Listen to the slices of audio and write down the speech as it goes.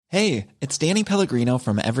Hey, it's Danny Pellegrino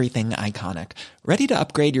from Everything Iconic. Ready to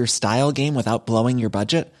upgrade your style game without blowing your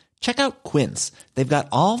budget? Check out Quince. They've got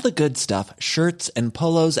all the good stuff, shirts and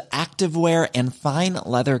polos, activewear, and fine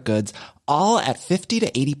leather goods, all at 50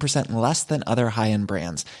 to 80% less than other high-end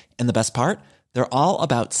brands. And the best part? They're all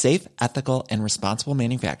about safe, ethical, and responsible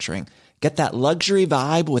manufacturing. Get that luxury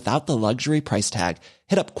vibe without the luxury price tag.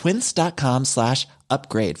 Hit up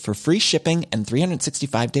quince.com/upgrade for free shipping and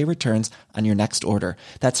 365-day returns on your next order.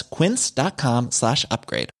 That's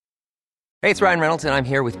quince.com/upgrade. Hey, it's Ryan Reynolds, and I'm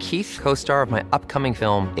here with Keith, co-star of my upcoming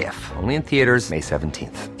film, If, only in theaters May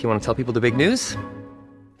 17th. Do you want to tell people the big news?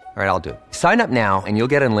 All right, I'll do it. Sign up now and you'll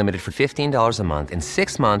get unlimited for $15 a month and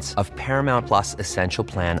 6 months of Paramount Plus Essential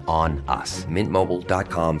Plan on us.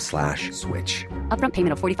 MintMobile.com/switch. Upfront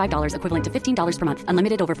payment of $45 equivalent to $15 per month.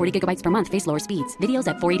 Unlimited over 40 gigabytes per month. Face lower speeds. Videos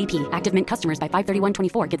at 480p. Active Mint customers by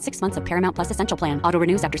 531.24 get 6 months of Paramount Plus Essential Plan. Auto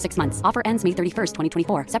renews after 6 months. Offer ends May 31st,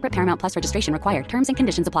 2024. Separate Paramount Plus registration required. Terms and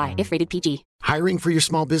conditions apply if rated PG. Hiring for your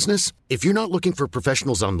small business? If you're not looking for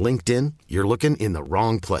professionals on LinkedIn, you're looking in the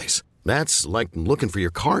wrong place. That's like looking for your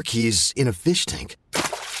car keys in a fish tank.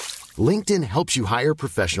 LinkedIn helps you hire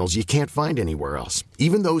professionals you can't find anywhere else,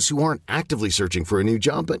 even those who aren't actively searching for a new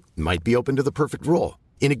job but might be open to the perfect role.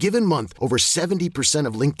 In a given month, over 70%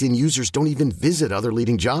 of LinkedIn users don't even visit other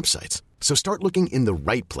leading job sites. So start looking in the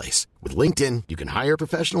right place. With LinkedIn, you can hire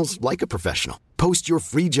professionals like a professional. Post your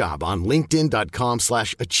free job on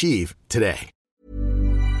linkedin.com/achieve today.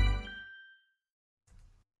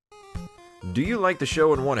 Do you like the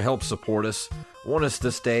show and want to help support us? Want us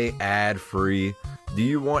to stay ad-free? Do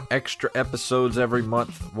you want extra episodes every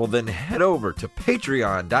month? Well, then head over to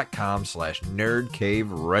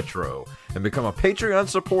patreon.com/nerdcaveretro and become a Patreon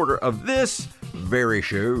supporter of this very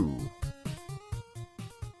show.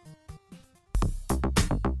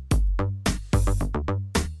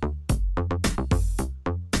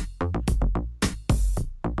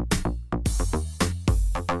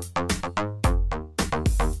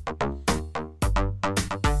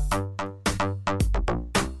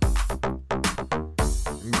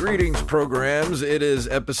 Greetings, programs. It is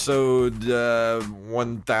episode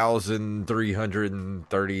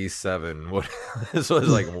 1337. What this was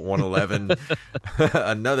like 111.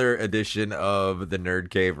 Another edition of the Nerd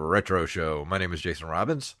Cave Retro Show. My name is Jason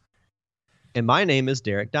Robbins, and my name is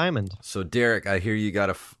Derek Diamond. So, Derek, I hear you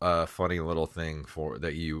got a funny little thing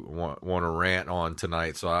that you want to rant on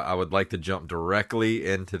tonight. So, I would like to jump directly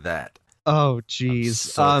into that. Oh,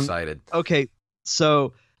 geez, I'm so excited. Okay,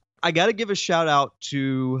 so I got to give a shout out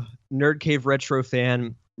to Nerd Cave Retro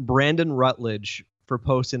fan Brandon Rutledge for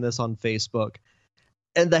posting this on Facebook.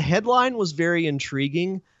 And the headline was very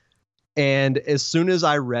intriguing. And as soon as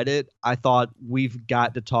I read it, I thought we've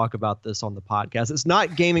got to talk about this on the podcast. It's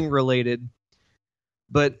not gaming related,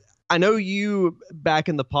 but I know you back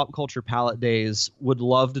in the pop culture palette days would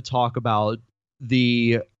love to talk about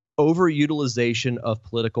the overutilization of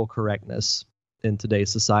political correctness in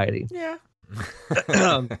today's society. Yeah.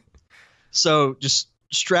 So just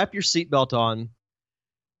strap your seatbelt on.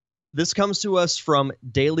 This comes to us from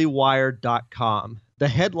dailywire.com. The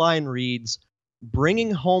headline reads,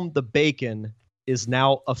 "Bringing home the bacon is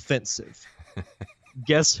now offensive."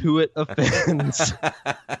 Guess who it offends?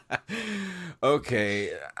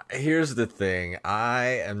 Okay, here's the thing.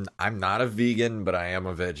 I'm not a vegan, but I am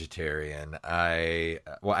a vegetarian. I'm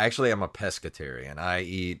a pescatarian. I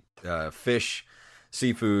eat fish,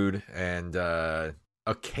 seafood, and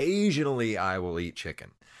occasionally I will eat chicken.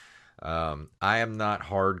 I am not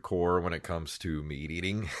hardcore when it comes to meat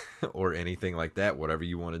eating or anything like that. Whatever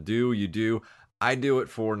you want to do, you do. I do it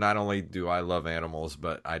for, not only do I love animals,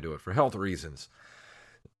 but I do it for health reasons.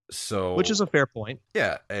 So, which is a fair point.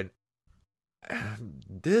 Yeah, and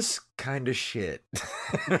this kind of shit.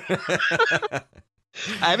 I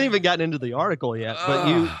haven't even gotten into the article yet, but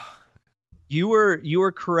you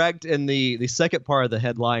were correct in the second part of the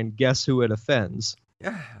headline. Guess who it offends?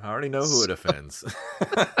 Yeah, I already know who it offends.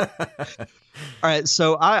 All right,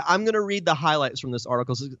 so I'm going to read the highlights from this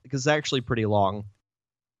article because it's actually pretty long.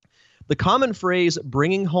 The common phrase,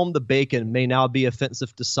 "bringing home the bacon," may now be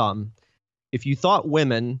offensive to some. If you thought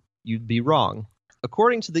women, you'd be wrong.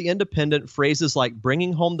 According to The Independent, phrases like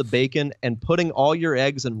 "bringing home the bacon" and "putting all your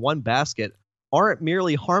eggs in one basket" aren't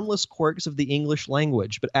merely harmless quirks of the English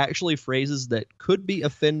language, but actually phrases that could be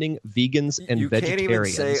offending vegans and vegetarians. You can't even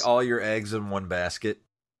say "all your eggs in one basket."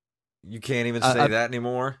 You can't even say that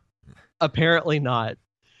anymore? Apparently not.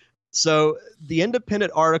 So the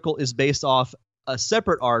Independent article is based off a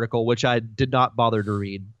separate article, which I did not bother to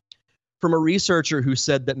read, from a researcher who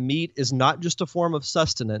said that meat is not just a form of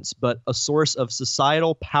sustenance, but a source of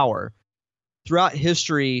societal power. Throughout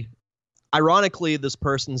history, Ironically, this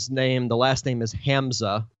person's name, the last name is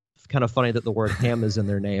Hamza. It's kind of funny that the word ham is in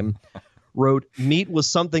their name. Wrote, meat was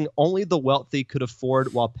something only the wealthy could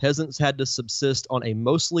afford, while peasants had to subsist on a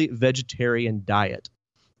mostly vegetarian diet.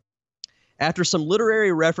 After some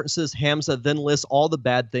literary references, Hamza then lists all the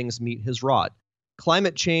bad things meat has wrought.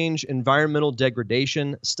 Climate change, environmental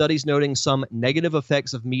degradation, studies noting some negative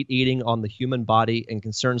effects of meat eating on the human body, and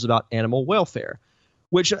concerns about animal welfare,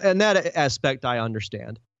 which in that aspect I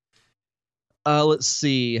understand. Let's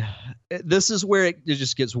see. This is where it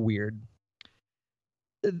just gets weird.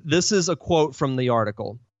 This is a quote from the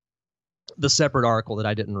article, the separate article that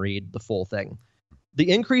I didn't read the full thing.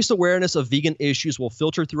 The increased awareness of vegan issues will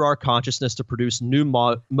filter through our consciousness to produce new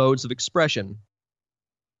modes of expression.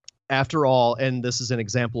 After all, and this is an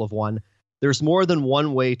example of one, there's more than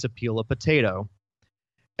one way to peel a potato.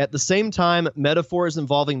 At the same time, metaphors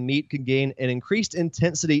involving meat can gain an increased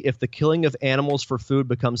intensity if the killing of animals for food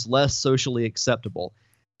becomes less socially acceptable.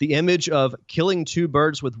 The image of killing two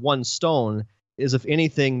birds with one stone is, if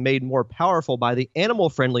anything, made more powerful by the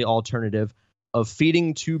animal-friendly alternative of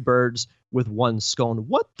feeding two birds with one scone.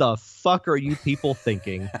 What the fuck are you people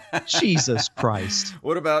thinking? Jesus Christ.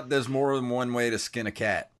 What about there's more than one way to skin a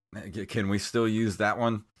cat? Can we still use that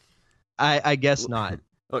one? I guess not.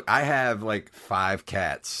 Look, I have like 5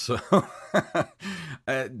 cats, so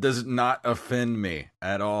it does not offend me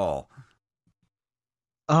at all.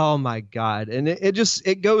 Oh my God. And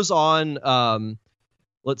it goes on.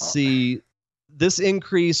 Let's see. This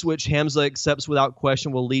increase, which Hamza accepts without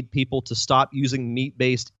question, will lead people to stop using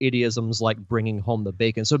meat-based idioms like bringing home the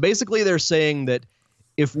bacon. So basically they're saying that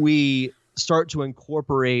if we start to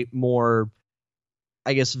incorporate more,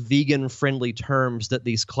 I guess, vegan-friendly terms, that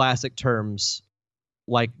these classic terms,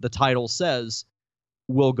 like the title says,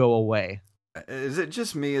 will go away. Is it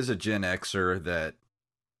just me as a Gen Xer that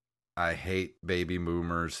I hate baby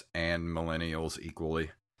boomers and millennials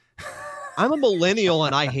equally? I'm a millennial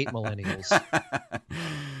and I hate millennials.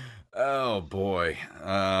 Oh boy.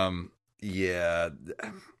 Yeah.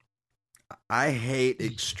 I hate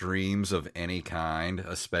extremes of any kind,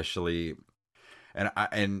 especially, and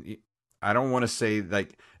I don't want to say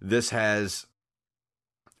like this has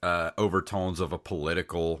overtones of a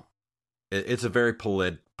political. It's a very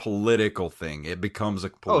political thing. It becomes a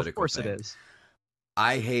political thing. Of course thing. it is.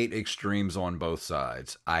 I hate extremes on both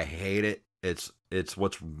sides. I hate it. It's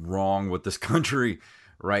what's wrong with this country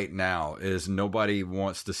right now is nobody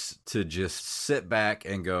wants to just sit back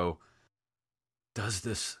and go, does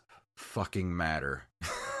this fucking matter?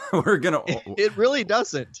 It really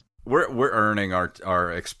doesn't. We're earning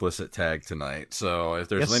our explicit tag tonight. So if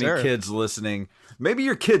there's any kids listening, maybe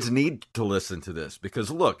your kids need to listen to this,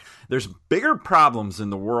 because look, there's bigger problems in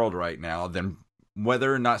the world right now than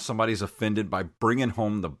whether or not somebody's offended by bringing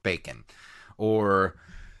home the bacon or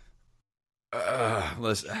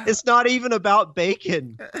it's not even about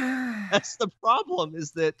bacon. That's the problem,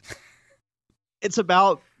 is that it's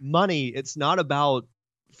about money. It's not about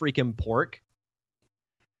freaking pork.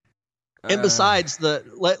 And besides,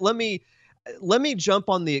 let me jump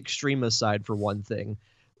on the extremist side for one thing.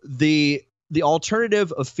 The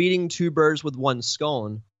alternative of feeding two birds with one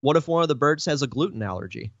scone. What if one of the birds has a gluten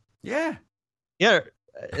allergy? Yeah,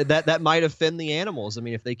 that might offend the animals. I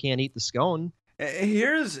mean, if they can't eat the scone.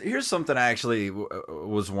 Here's something I actually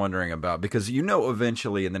was wondering about, because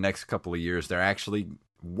eventually in the next couple of years they're actually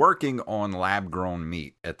working on lab-grown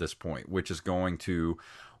meat at this point, which is going to,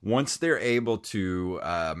 once they're able to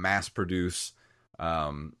mass produce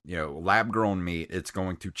lab-grown meat, it's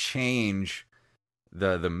going to change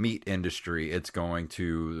the meat industry. It's going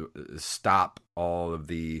to stop all of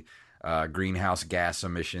the greenhouse gas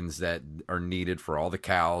emissions that are needed for all the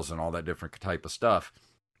cows and all that different type of stuff.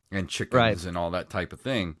 And chickens and all that type of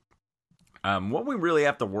thing. What we really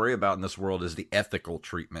have to worry about in this world is the ethical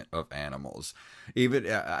treatment of animals. Even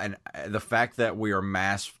and the fact that we are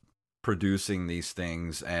mass producing these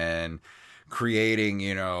things and creating,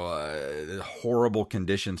 horrible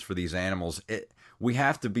conditions for these animals. We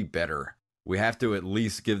have to be better. We have to at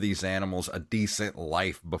least give these animals a decent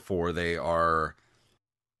life before they are.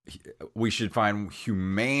 We should find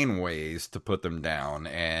humane ways to put them down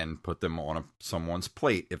and put them on someone's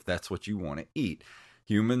plate if that's what you want to eat.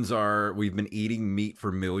 We've been eating meat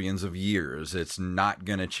for millions of years. It's not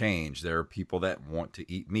going to change. There are people that want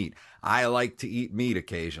to eat meat. I like to eat meat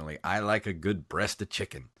occasionally. I like a good breast of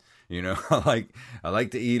chicken. I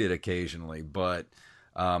like to eat it occasionally, but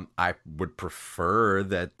I would prefer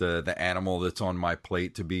that the animal that's on my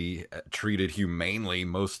plate to be treated humanely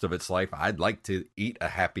most of its life. I'd like to eat a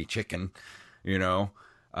happy chicken,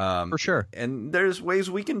 for sure. And there's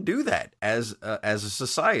ways we can do that as a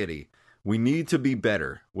society. We need to be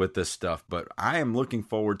better with this stuff, but I am looking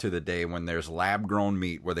forward to the day when there's lab-grown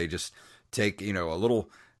meat where they just take, a little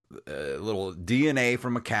DNA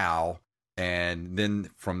from a cow, and then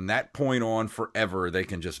from that point on forever, they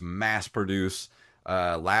can just mass produce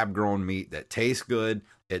lab-grown meat that tastes good.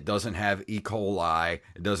 It doesn't have E. coli.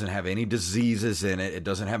 It doesn't have any diseases in it. It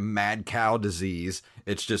doesn't have mad cow disease.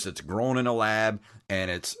 It's grown in a lab, and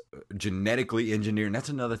it's genetically engineered. And that's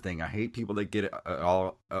another thing. I hate people that get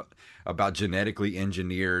all about genetically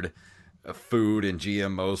engineered food and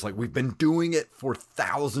GMOs. Like, we've been doing it for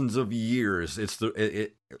thousands of years.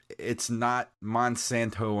 It's not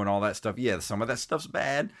Monsanto and all that stuff. Yeah, some of that stuff's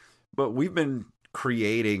bad, but we've been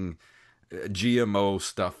creating GMO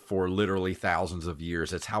stuff for literally thousands of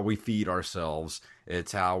years. It's how we feed ourselves.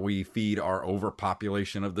 It's how we feed our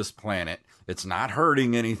overpopulation of this planet. It's not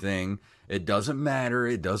hurting anything. It doesn't matter.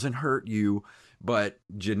 It doesn't hurt you. But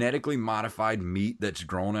genetically modified meat that's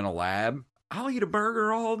grown in a lab, I'll eat a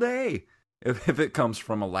burger all day if it comes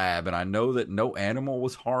from a lab. And I know that no animal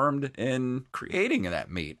was harmed in creating that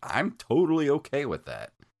meat. I'm totally okay with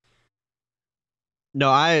that. No,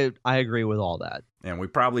 I agree with all that. And we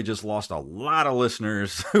probably just lost a lot of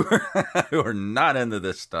listeners who are not into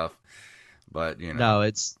this stuff. But, No,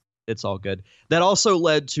 it's all good. That also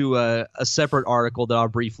led to a separate article that I'll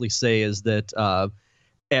briefly say is that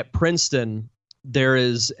at Princeton, there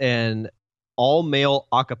is an all-male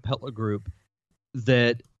a cappella group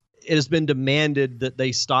that it has been demanded that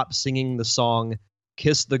they stop singing the song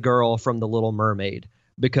Kiss the Girl from The Little Mermaid,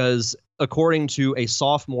 because according to a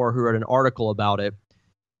sophomore who wrote an article about it,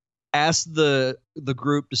 asked the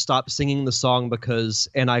group to stop singing the song because,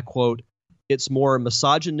 and I quote, "it's more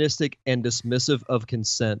misogynistic and dismissive of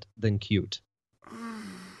consent than cute."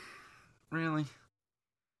 Really?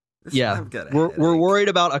 Yeah, we're worried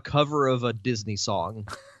about a cover of a Disney song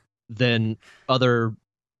than other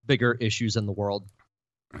bigger issues in the world.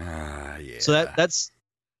 Yeah. So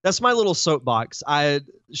that's my little soapbox. I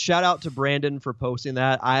shout out to Brandon for posting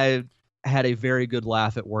that. I had a very good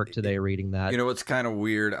laugh at work today reading that. It's kind of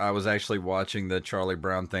weird. I was actually watching the Charlie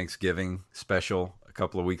Brown Thanksgiving special a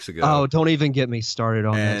couple of weeks ago. Oh, don't even get me started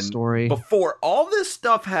on that story. Before all this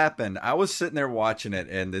stuff happened, I was sitting there watching it,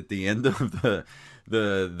 and at the end of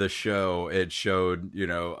the show, it showed,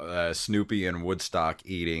 Snoopy and Woodstock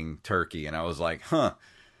eating turkey, and I was like, huh.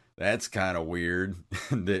 That's kind of weird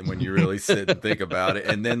when you really sit and think about it.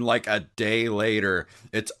 And then like a day later,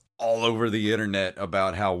 it's all over the internet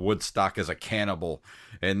about how Woodstock is a cannibal.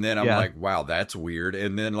 And then I'm like, wow, that's weird.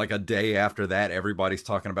 And then like a day after that, everybody's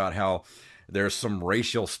talking about how there's some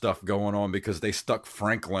racial stuff going on because they stuck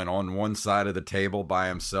Franklin on one side of the table by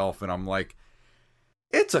himself. And I'm like,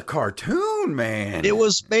 it's a cartoon, man. It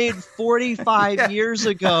was made 45 years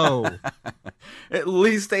ago. At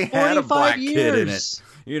least they had a black kid in it.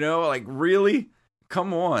 Like, really?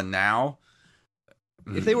 Come on now.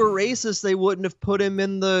 If they were racist, they wouldn't have put him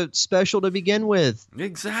in the special to begin with.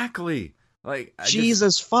 Exactly. Like,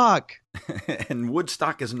 Jesus fuck. And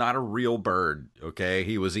Woodstock is not a real bird, okay?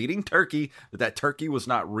 He was eating turkey, but that turkey was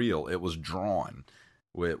not real. It was drawn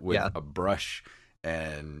with a brush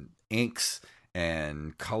and inks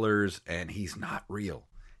and colors, and he's not real.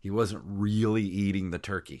 He wasn't really eating the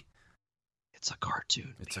turkey. It's a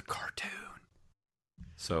cartoon. It's a cartoon.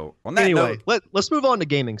 So, on that note, let's move on to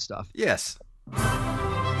gaming stuff. Yes.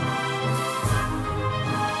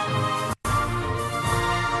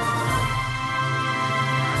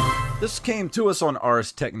 This came to us on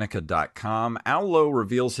arstechnica.com. Allo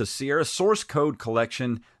reveals his Sierra source code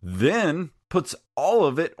collection, then puts all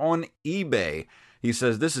of it on eBay. He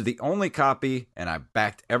says, "This is the only copy, and I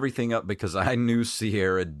backed everything up because I knew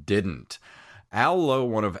Sierra didn't." Allo,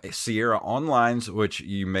 one of Sierra Online's, which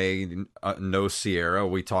you may know Sierra.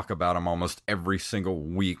 We talk about him almost every single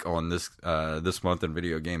week on this month in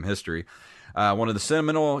video game history. One of the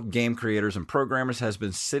seminal game creators and programmers has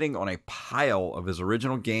been sitting on a pile of his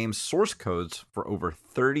original game source codes for over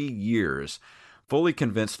 30 years, fully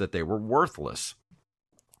convinced that they were worthless.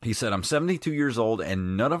 He said, "I'm 72 years old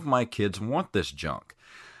and none of my kids want this junk."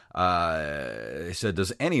 He said,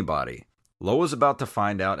 "Does anybody?" Lowe was about to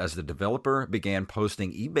find out as the developer began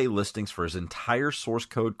posting eBay listings for his entire source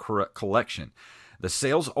code collection. The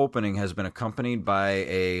sales opening has been accompanied by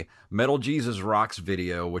a Metal Jesus Rocks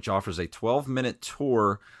video, which offers a 12-minute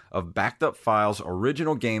tour of backed up files,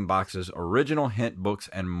 original game boxes, original hint books,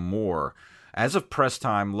 and more. As of press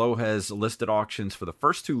time, Lowe has listed auctions for the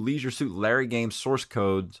first two Leisure Suit Larry game source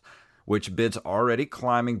codes, which bids already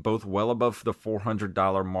climbing both well above the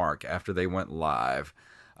 $400 mark after they went live.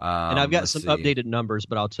 And I've got Let's some see. updated numbers,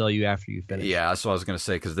 but I'll tell you after you finish. Yeah, that's what I was going to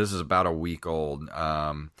say, because this is about a week old.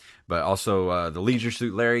 But also the Leisure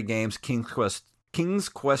Suit Larry games, King's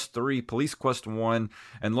Quest 3, Police Quest 1,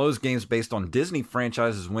 and Lowe's games based on Disney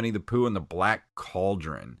franchises Winnie the Pooh and the Black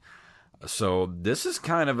Cauldron. So this is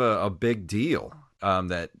kind of a big deal,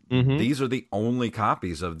 that these are the only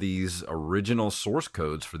copies of these original source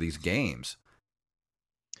codes for these games.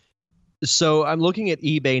 So I'm looking at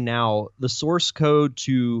eBay now. The source code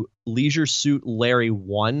to Leisure Suit Larry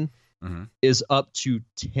 1 is up to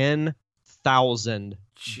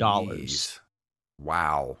 $10,000.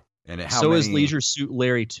 Wow. And is Leisure Suit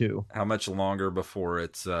Larry 2. How much longer before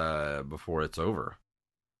it's over?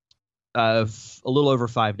 A little over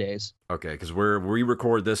 5 days. Okay, because we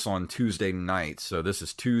record this on Tuesday night, so this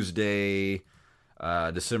is Tuesday,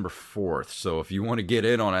 December 4th. So if you want to get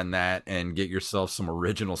in on that and get yourself some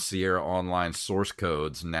original Sierra Online source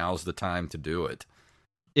codes, now's the time to do it.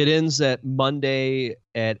 It ends at Monday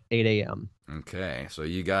at 8 a.m. Okay, so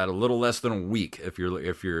you got a little less than a week if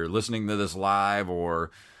you're listening to this live,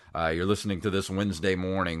 or you're listening to this Wednesday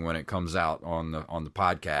morning when it comes out on the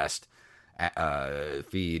podcast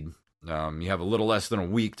feed. You have a little less than a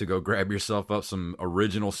week to go grab yourself up some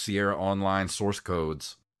original Sierra Online source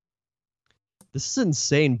codes. This is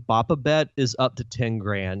insane. Boppa Bet is up to 10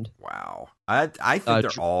 grand. Wow. I think they're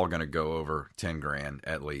all going to go over 10 grand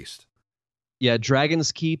at least. Yeah,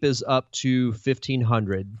 Dragon's Keep is up to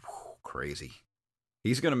 1,500. Crazy.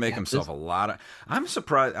 He's going to make himself a lot of... I'm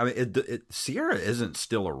surprised. I mean, Sierra isn't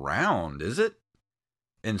still around, is it?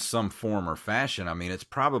 In some form or fashion. I mean, it's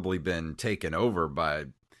probably been taken over by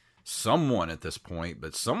someone at this point,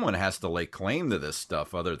 but someone has to lay claim to this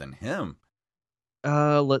stuff other than him.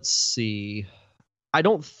 Let's see. I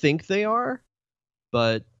don't think they are,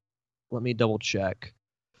 but let me double check.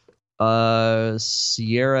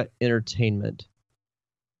 Sierra Entertainment.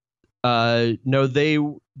 No, they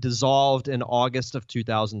dissolved in August of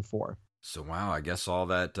 2004. So wow, I guess all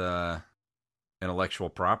that intellectual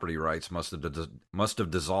property rights must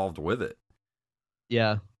have dissolved with it.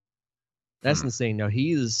 Yeah, that's insane. No,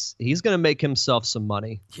 he's gonna make himself some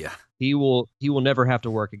money. Yeah, he will never have to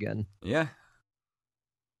work again. Yeah.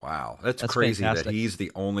 Wow, that's crazy fantastic. that he's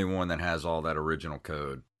the only one that has all that original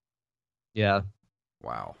code. Yeah.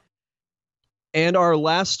 Wow. And our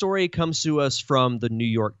last story comes to us from the New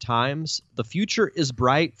York Times. The future is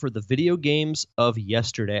bright for the video games of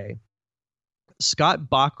yesterday. Scott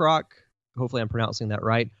Bachrock, hopefully I'm pronouncing that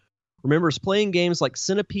right, remembers playing games like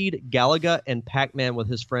Centipede, Galaga, and Pac-Man with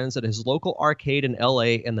his friends at his local arcade in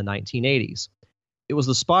LA in the 1980s. It was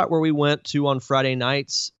the spot where we went to on Friday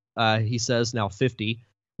nights, he says, now 50.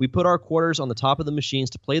 We put our quarters on the top of the machines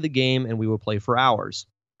to play the game, and we would play for hours.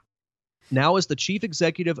 Now, as the chief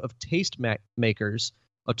executive of Taste Makers,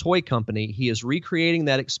 a toy company, he is recreating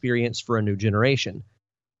that experience for a new generation.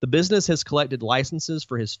 The business has collected licenses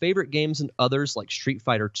for his favorite games and others like Street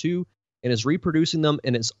Fighter II and is reproducing them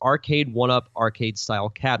in its arcade one-up arcade-style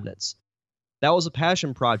cabinets. That was a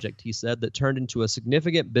passion project, he said, that turned into a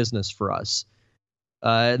significant business for us.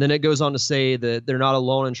 And then it goes on to say that they're not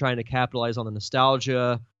alone in trying to capitalize on the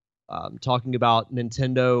nostalgia, talking about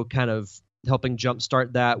Nintendo kind of helping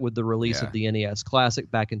jumpstart that with the release of the NES Classic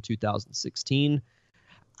back in 2016.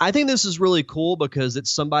 I think this is really cool because it's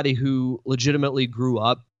somebody who legitimately grew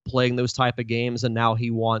up playing those type of games, and now he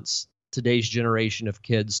wants today's generation of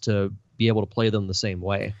kids to be able to play them the same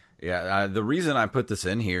way. Yeah, the reason I put this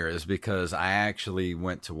in here is because I actually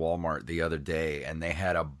went to Walmart the other day, and they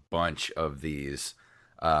had a bunch of these,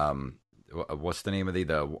 what's the name of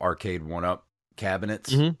the arcade one-up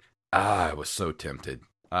cabinets? I was so tempted.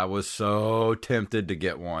 I was so tempted to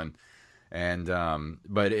get one. And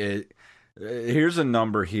but here's a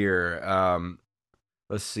number here.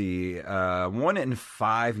 Let's see. 1 in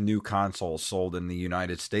 5 new consoles sold in the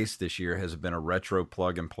United States this year has been a retro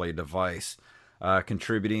plug-and-play device.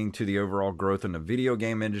 Contributing to the overall growth in the video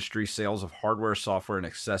game industry, sales of hardware, software, and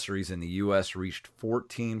accessories in the U.S. reached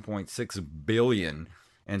 $14.6 billion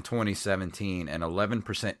in 2017, an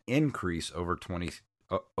 11% increase over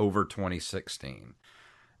 2016.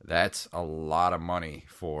 That's a lot of money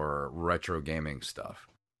for retro gaming stuff.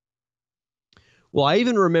 Well, I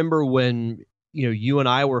even remember when you and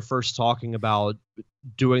I were first talking about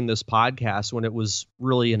doing this podcast when it was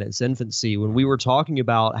really in its infancy, when we were talking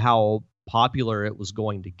about how popular it was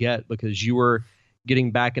going to get because you were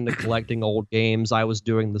getting back into collecting old games. I was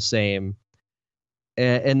doing the same.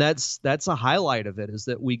 And that's a highlight of it, is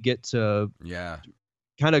that we get to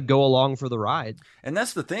kind of go along for the ride. And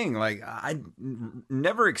that's the thing. Like, I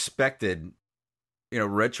never expected,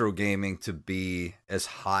 retro gaming to be as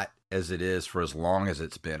hot as it is for as long as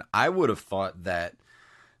it's been. I would have thought that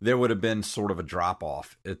there would have been sort of a drop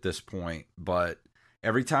off at this point. But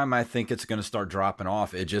every time I think it's going to start dropping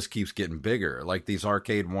off, it just keeps getting bigger. Like these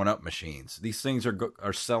arcade 1-up machines. These things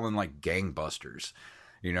are selling like gangbusters.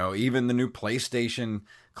 You know, even the new PlayStation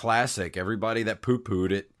Classic, everybody that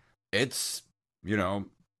poo-pooed it, it's, you know,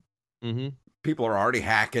 people are already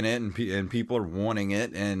hacking it and people are wanting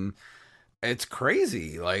it. And it's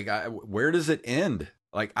crazy. Like, where does it end?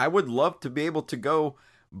 Like, I would love to be able to go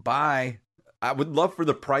buy... I would love for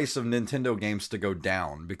the price of Nintendo games to go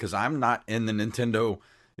down, because I'm not in the Nintendo,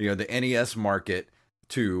 you know, the NES market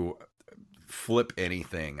to flip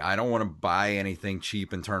anything. I don't want to buy anything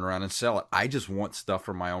cheap and turn around and sell it. I just want stuff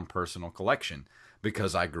for my own personal collection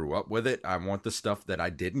because I grew up with it. I want the stuff that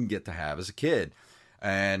I didn't get to have as a kid.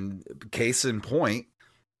 And case in point,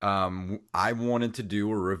 I wanted to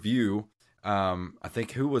do a review. I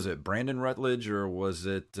think, who was it? Brandon Rutledge, or was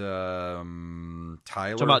it Tyler?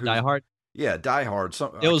 Talking about Die Hard? Yeah, Die Hard. I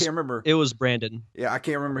can't remember. It was Brandon. Yeah, I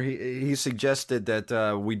can't remember. He suggested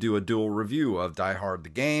that we do a dual review of Die Hard the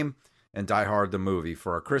game and Die Hard the movie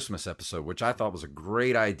for our Christmas episode, which I thought was a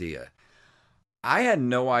great idea. I had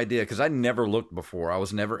no idea, because I never looked before. I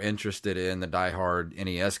was never interested in the Die Hard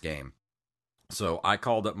NES game. So I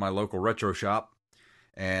called up my local retro shop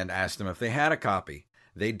and asked them if they had a copy.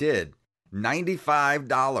 They did.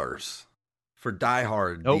 $95 for Die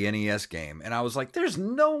Hard, the NES game. And I was like, there's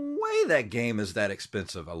no way that game is that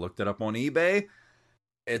expensive. I looked it up on eBay.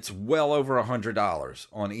 It's well over $100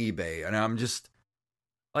 on eBay. And I'm just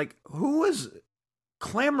like, who is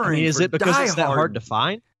clamoring for Die Hard? Is it because it's that hard to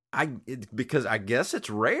find? Because I guess it's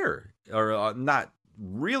rare. Or not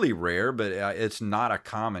really rare, but it's not a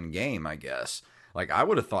common game, I guess. Like, I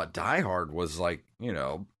would have thought Die Hard was like, you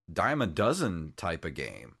know, dime a dozen type of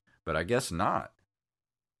game. But I guess not.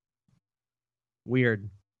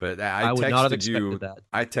 Weird. But I would not have expected that.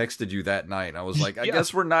 I texted you that night. I was like, I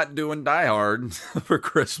guess we're not doing Die Hard for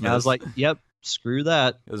Christmas. I was like, yep, screw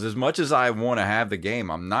that. Because as much as I want to have the game,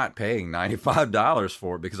 I'm not paying $95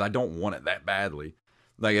 for it, because I don't want it that badly.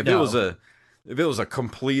 Like, if it was a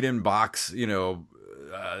complete in box, you know,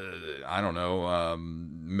 I don't know,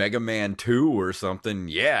 Mega Man 2 or something,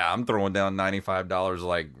 yeah, I'm throwing down $95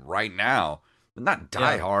 like right now. But not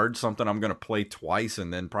Die Hard, something I'm going to play twice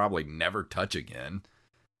and then probably never touch again.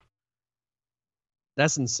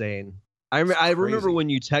 That's insane. I remember when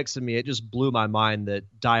you texted me, it just blew my mind that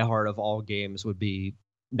Die Hard of all games would be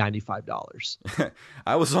 $95.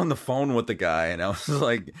 I was on the phone with the guy and I was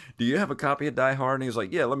like, do you have a copy of Die Hard? And he was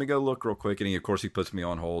like, yeah, let me go look real quick. And of course he puts me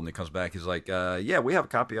on hold and he comes back. He's like, yeah, we have a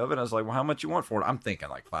copy of it. I was like, well, how much you want for it? I'm thinking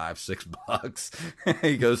like $5-6.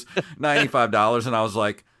 He goes, $95. And I was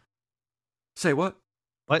like, say what?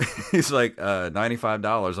 What? He's like, $95.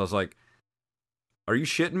 I was like, are you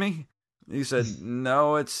shitting me? He said,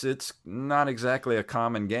 no, it's not exactly a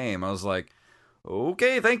common game. I was like,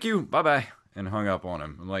 okay, thank you. Bye-bye. And hung up on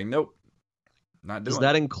him. I'm like, nope, not doing it. Does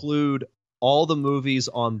that include all the movies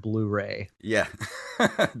on Blu-ray? Yeah.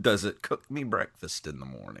 Does it cook me breakfast in the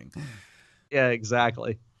morning? Yeah,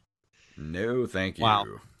 exactly. No, thank you. Wow.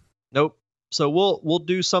 Nope. So we'll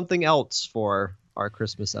do something else for our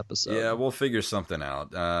Christmas episode. Yeah, we'll figure something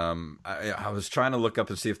out. I was trying to look up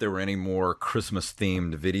and see if there were any more Christmas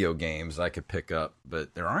themed video games I could pick up,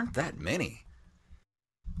 but there aren't that many.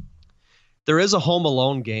 There is a Home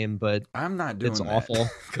Alone game, but I'm not doing it's that. Awful.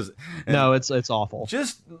 No, it's awful.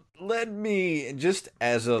 Just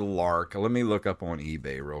as a lark, let me look up on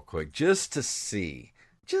eBay real quick just to see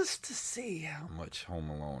how much Home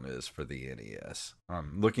Alone is for the NES.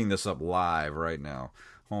 I'm looking this up live right now.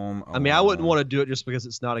 Home Alone. I mean, I wouldn't want to do it just because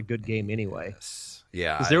it's not a good game anyway. Yes.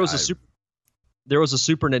 Yeah, because there was a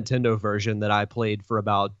Super Nintendo version that I played for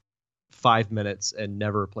about 5 minutes and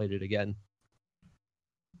never played it again.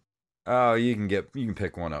 Oh, you can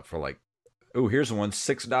pick one up for like, oh, here's one,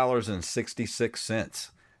 $6.66.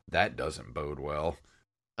 That doesn't bode well.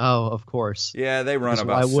 Oh, of course. Yeah, they run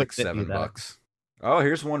about $6-7. Oh,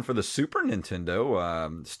 here's one for the Super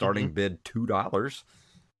Nintendo. Starting bid $2.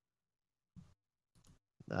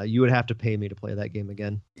 You would have to pay me to play that game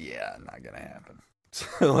again. Yeah, not gonna happen.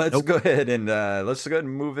 So let's go ahead and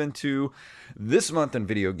move into this month in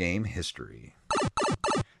video game history.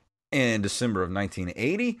 In December of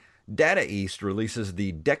 1980. Data East releases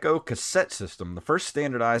the Deco cassette system, the first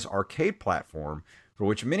standardized arcade platform for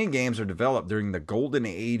which many games are developed during the golden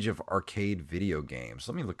age of arcade video games.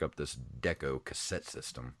 Let me look up this Deco cassette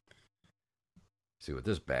system. See what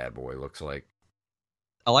this bad boy looks like.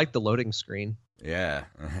 I like the loading screen. Yeah.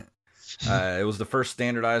 It was the first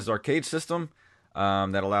standardized arcade system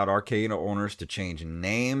that allowed arcade owners to change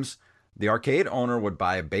names. The arcade owner would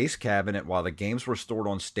buy a base cabinet while the games were stored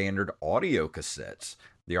on standard audio cassettes.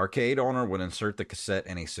 The arcade owner would insert the cassette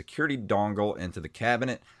and a security dongle into the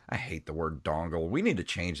cabinet. I hate the word dongle. We need to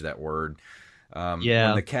change that word. When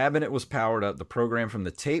the cabinet was powered up, the program from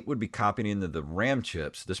the tape would be copied into the RAM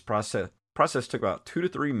chips. This process took about 2 to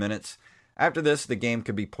 3 minutes. After this, the game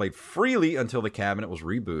could be played freely until the cabinet was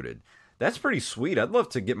rebooted. That's pretty sweet. I'd love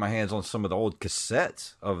to get my hands on some of the old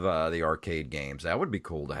cassettes of the arcade games. That would be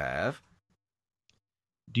cool to have.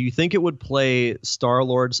 Do you think it would play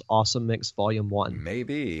Star-Lord's Awesome Mix Volume 1?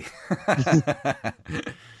 Maybe.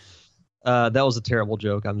 That was a terrible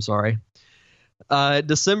joke. I'm sorry.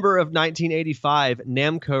 December of 1985,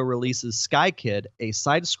 Namco releases Sky Kid, a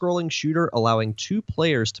side-scrolling shooter allowing 2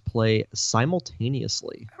 players to play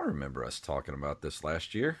simultaneously. I remember us talking about this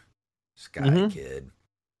last year. Sky Kid.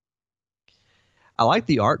 I like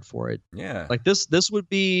the art for it. Yeah. Like this would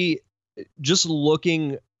be, just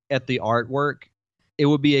looking at the artwork, it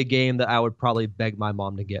would be a game that I would probably beg my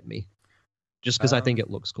mom to get me. Just because I think it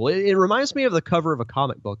looks cool. It reminds me of the cover of a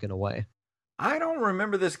comic book in a way. I don't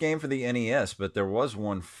remember this game for the NES, but there was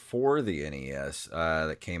one for the NES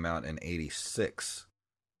that came out in '86.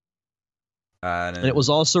 And it was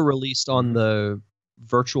also released on the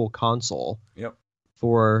Virtual Console. Yep.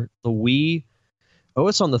 For the Wii. Oh,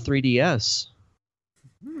 it's on the 3DS.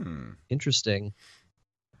 Interesting.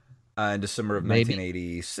 In December of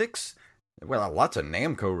 1986, well, lots of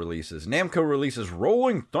Namco releases. Namco releases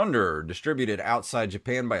Rolling Thunder, distributed outside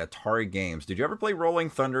Japan by Atari Games. Did you ever play Rolling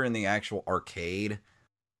Thunder in the actual arcade?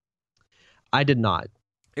 I did not.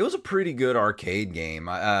 It was a pretty good arcade game.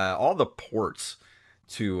 All the ports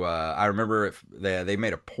to, I remember if they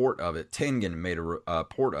made a port of it. Tengen made a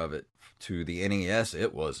port of it to the NES.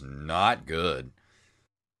 It was not good.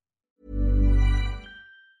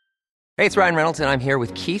 Hey, it's Ryan Reynolds, and I'm here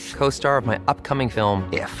with Keith, co-star of my upcoming film,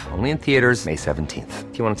 If, only in theaters May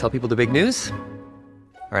 17th. Do you want to tell people the big news?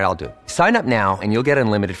 All right, I'll do it. Sign up now and you'll get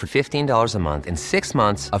unlimited for $15 a month and 6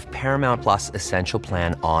 months of Paramount Plus Essential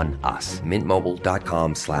Plan on us.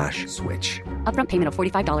 MintMobile.com/switch. Upfront payment of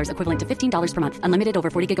 $45 equivalent to $15 per month. Unlimited over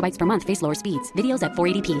 40 gigabytes per month. Face lower speeds. Videos at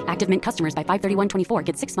 480p. Active Mint customers by 531.24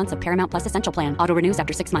 get 6 months of Paramount Plus Essential Plan. Auto renews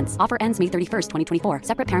after 6 months. Offer ends May 31st, 2024.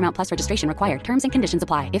 Separate Paramount Plus registration required. Terms and conditions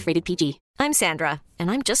apply if rated PG. I'm Sandra, and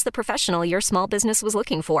I'm just the professional your small business was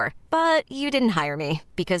looking for. But you didn't hire me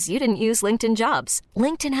because you didn't use LinkedIn Jobs.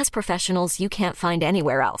 LinkedIn has professionals you can't find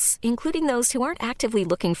anywhere else, including those who aren't actively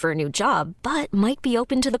looking for a new job, but might be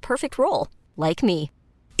open to the perfect role, like me.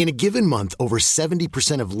 In a given month, over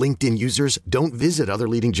 70% of LinkedIn users don't visit other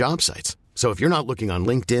leading job sites. So if you're not looking on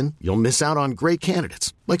LinkedIn, you'll miss out on great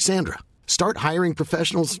candidates like Sandra. Start hiring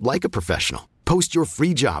professionals like a professional. Post your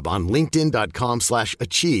free job on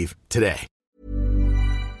linkedin.com/achieve today.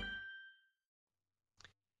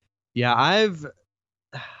 Yeah, I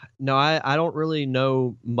don't really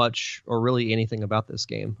know much or really anything about this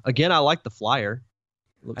game. Again, I like the flyer.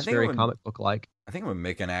 It looks very comic book like. I think we're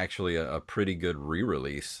making actually a pretty good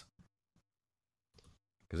re-release.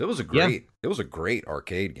 Because it was a great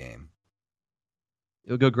arcade game.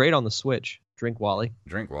 It would go great on the Switch. Drink Wally.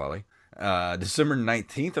 December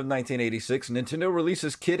 19th of 1986, Nintendo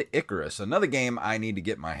releases Kid Icarus, another game I need to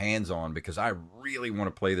get my hands on because I really want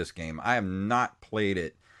to play this game. I have not played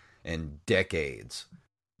it in decades.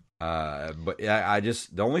 But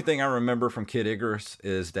the only thing I remember from Kid Icarus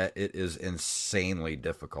is that it is insanely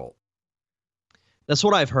difficult. That's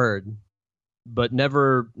what I've heard, but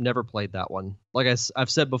never played that one. Like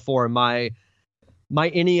I've said before, my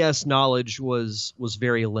NES knowledge was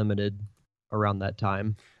very limited around that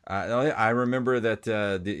time. I remember that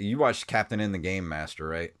you watched Captain in the Game Master,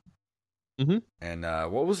 right? Mm-hmm. And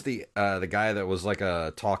what was the guy that was like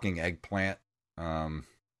a talking eggplant? The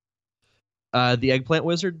Eggplant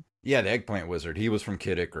Wizard? Yeah, the Eggplant Wizard. He was from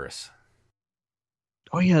Kid Icarus.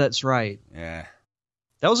 Oh, yeah, that's right. Yeah.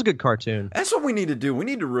 That was a good cartoon. That's what we need to do. We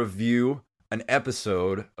need to review an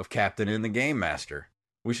episode of Captain in the Game Master.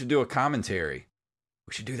 We should do a commentary.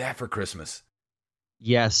 We should do that for Christmas.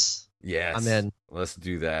 Yes. I'm in. Let's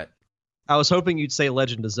do that. I was hoping you'd say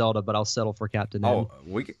Legend of Zelda, but I'll settle for Captain N. Oh,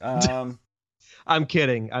 I'm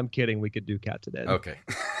kidding. We could do Captain N. Okay.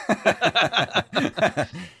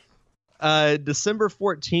 December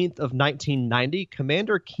 14th of 1990,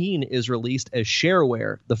 Commander Keen is released as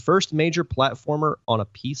shareware, the first major platformer on a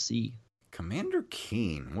PC. Commander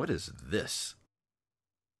Keen, what is this?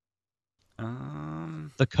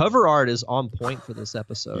 The cover art is on point for this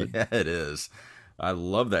episode. Yeah, it is. I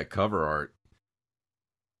love that cover art.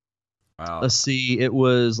 Wow. Let's see.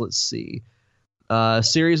 A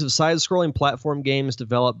series of side-scrolling platform games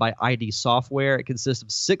developed by ID Software. It consists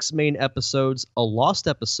of 6 main episodes, a lost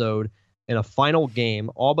episode, and a final game.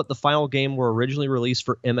 All but the final game were originally released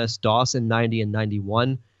for MS-DOS in 90 and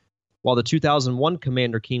 91, while the 2001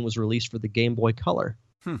 Commander Keen was released for the Game Boy Color.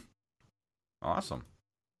 Awesome.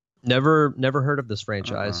 Never heard of this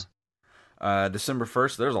franchise. December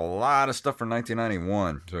 1st, there's a lot of stuff for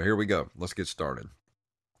 1991. So here we go. Let's get started.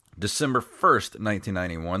 December 1st,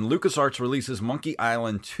 1991, LucasArts releases Monkey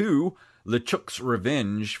Island 2, LeChuck's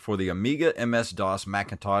Revenge for the Amiga, MS-DOS,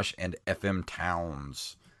 Macintosh, and FM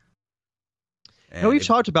Towns. And we've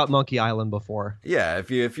talked about Monkey Island before. Yeah,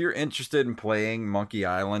 if you're interested in playing Monkey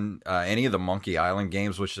Island, any of the Monkey Island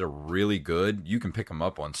games, which are really good, you can pick them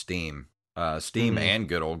up on Steam. And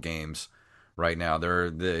Good Old Games right now.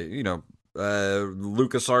 They're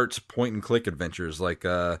LucasArts point and click adventures like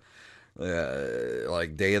Day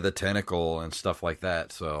of the Tentacle and stuff like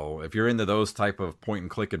that. So if you're into those type of point and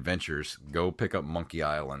click adventures, go pick up Monkey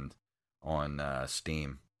Island on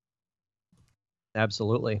Steam.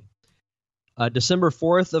 Absolutely. December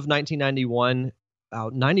 4th of 1991.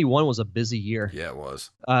 91 was a busy year. Yeah, it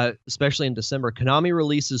was. Especially in December. Konami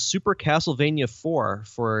releases Super Castlevania 4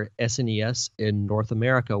 for SNES in North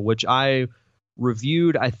America, which I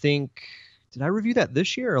reviewed, I think. Did I review that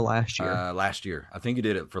this year or last year? Last year. I think you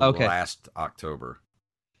did it for last October.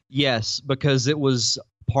 Yes, because it was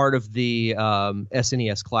part of the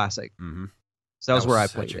SNES Classic. Mm-hmm. So that was where I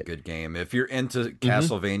played it. Such a good game. If you're into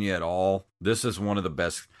Castlevania at all, this is one of the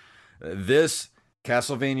best. This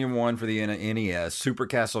Castlevania 1 for the NES, Super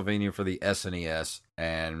Castlevania for the SNES,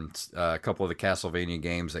 and a couple of the Castlevania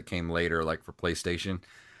games that came later, like for PlayStation.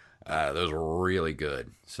 Those were really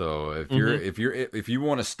good. So if you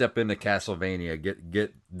want to step into Castlevania,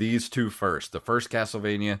 get these two first. The first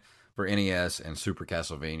Castlevania for NES and Super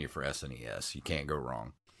Castlevania for SNES. You can't go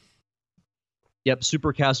wrong. Yep,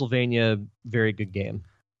 Super Castlevania, very good game.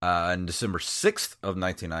 On December 6th of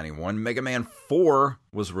 1991, Mega Man 4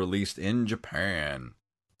 was released in Japan.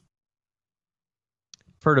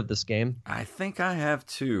 Heard of this game? I think I have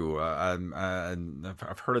too.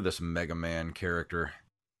 I've heard of this Mega Man character.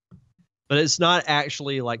 But it's not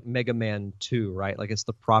actually like Mega Man 2, right? Like it's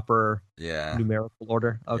the proper numerical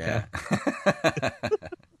order? Okay. Yeah.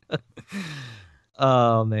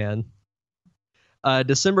 Oh, man.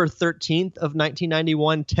 December 13th of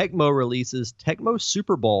 1991, Tecmo releases Tecmo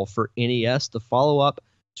Super Bowl for NES to follow up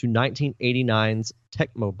to 1989's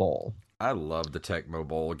Tecmo Bowl. I loved the Tecmo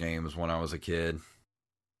Bowl games when I was a kid.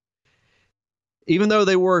 Even though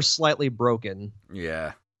they were slightly broken.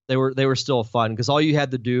 Yeah. They were still fun because all you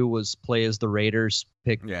had to do was play as the Raiders,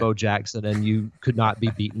 pick Bo Jackson, and you could not be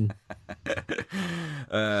beaten.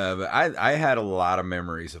 But I had a lot of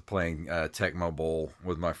memories of playing Tecmo Bowl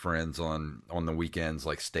with my friends on the weekends,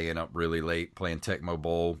 like staying up really late, playing Tecmo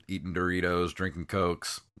Bowl, eating Doritos, drinking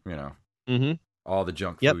Cokes, all the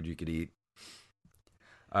junk food you could eat.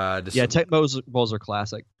 Tecmo Bowls are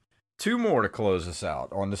classic. Two more to close us out.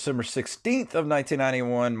 On December 16th of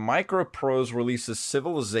 1991, Microprose releases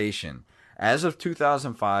Civilization. As of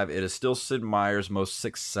 2005, it is still Sid Meier's most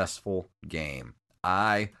successful game.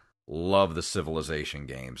 I love the Civilization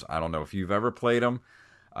games. I don't know if you've ever played them.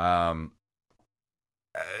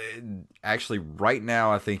 Actually, right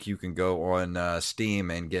now, I think you can go on Steam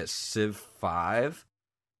and get Civ 5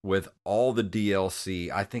 with all the DLC.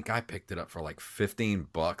 I think I picked it up for like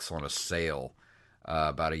 $15 on a sale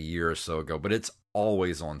about a year or so ago, but it's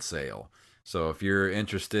always on sale. So if you're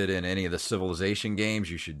interested in any of the Civilization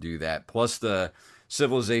games, you should do that. Plus the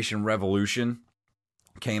Civilization Revolution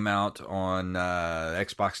came out on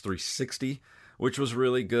Xbox 360, which was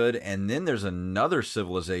really good. And then there's another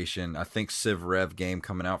Civilization, I think Civ Rev game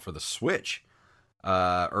coming out for the Switch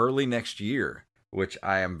early next year, which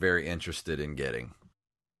I am very interested in getting.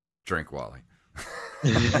 Drink, Wally.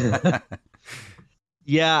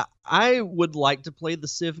 Yeah, I would like to play the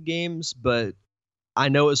Civ games, but I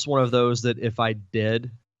know it's one of those that if I did,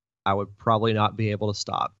 I would probably not be able to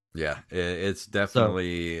stop. Yeah, it's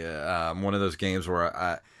definitely one of those games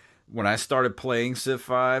where when I started playing Civ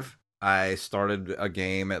 5, I started a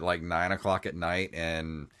game at like 9 o'clock at night,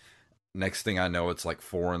 and next thing I know, it's like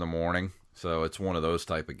 4 in the morning. So it's one of those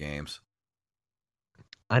type of games.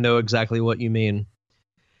 I know exactly what you mean.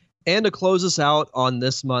 And to close us out on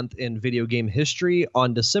this month in video game history,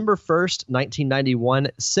 on December 1st, 1991,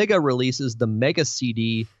 Sega releases the Mega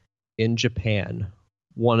CD in Japan,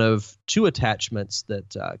 one of two attachments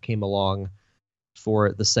that came along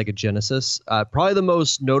for the Sega Genesis. Probably the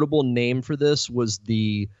most notable name for this was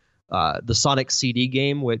the Sonic CD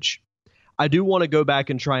game, which I do want to go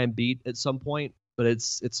back and try and beat at some point, but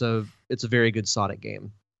it's a very good Sonic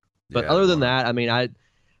game. But other than that, I mean,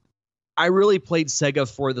 I really played Sega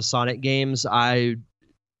for the Sonic games. I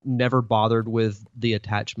never bothered with the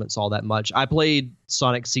attachments all that much. I played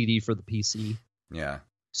Sonic CD for the PC. Yeah.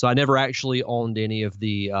 So I never actually owned any of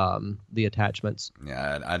the attachments.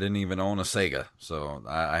 Yeah, I didn't even own a Sega, so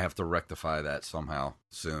I have to rectify that somehow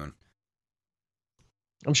soon.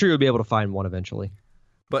 I'm sure you'll be able to find one eventually.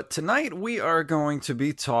 But tonight we are going to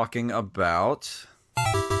be talking about...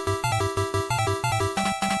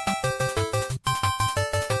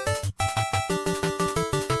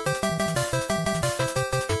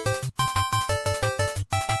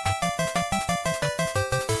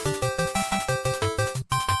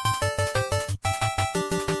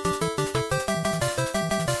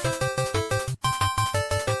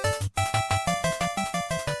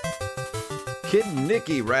 Kid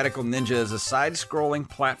Niki Radical Ninja is a side-scrolling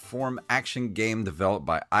platform action game developed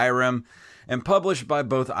by IREM and published by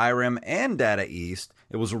both IREM and Data East.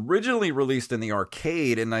 It was originally released in the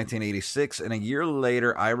arcade in 1986, and a year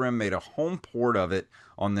later IREM made a home port of it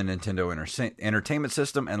on the Nintendo Entertainment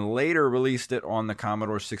System and later released it on the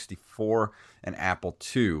Commodore 64 and Apple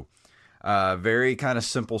II. Very kind of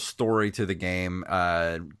simple story to the game.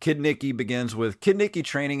 Kid Niki begins with Kid Niki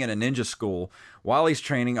training in a ninja school. While he's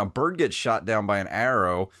training, a bird gets shot down by an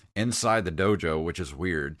arrow inside the dojo, which is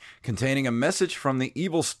weird, containing a message from the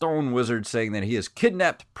evil stone wizard saying that he has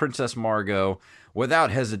kidnapped Princess Margot. Without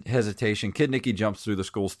hesitation, Kid Niki jumps through the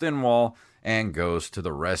school's thin wall and goes to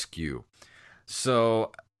the rescue.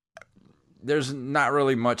 So there's not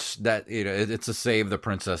really much that, it's a save the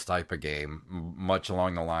princess type of game, much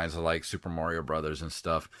along the lines of like Super Mario Brothers and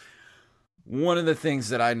stuff. One of the things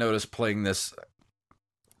that I noticed playing this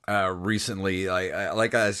recently,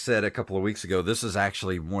 like I said a couple of weeks ago, this is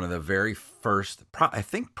actually one of the very first, I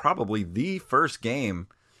think probably the first game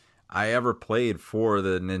I ever played for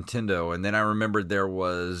the Nintendo. And then I remembered there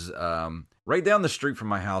was, right down the street from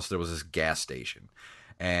my house, there was this gas station.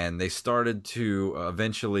 And they started to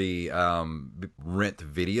eventually rent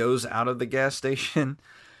videos out of the gas station.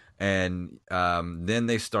 And then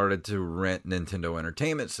they started to rent Nintendo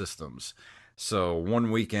Entertainment Systems. So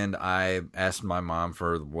one weekend I asked my mom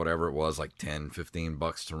for whatever it was, like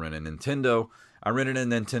 $10-15 to rent a Nintendo. I rented a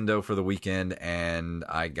Nintendo for the weekend and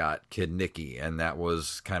I got Kid Niki. And that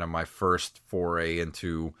was kind of my first foray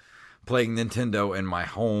into playing Nintendo in my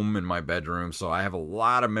home, in my bedroom. So I have a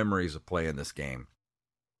lot of memories of playing this game.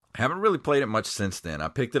 I haven't really played it much since then. I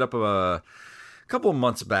picked it up a couple of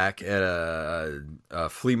months back at a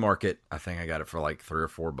flea market. I think I got it for like $3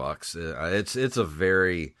 or $4. It's a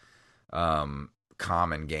very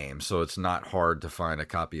common game, so it's not hard to find a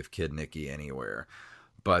copy of Kid Niki anywhere.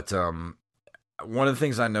 But one of the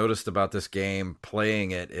things I noticed about this game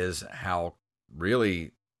playing it is how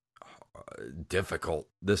really difficult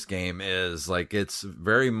this game is. Like, it's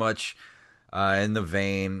very much in the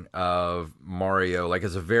vein of Mario. Like,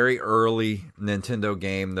 it's a very early Nintendo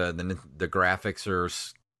game. The graphics are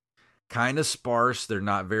kind of sparse. They're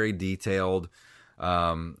not very detailed.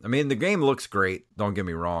 I mean, the game looks great, don't get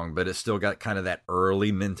me wrong, but it's still got kind of that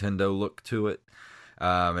early Nintendo look to it.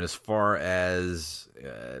 And as far as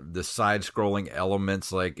the side-scrolling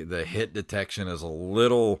elements, like the hit detection is a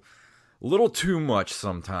little too much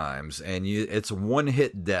sometimes, and it's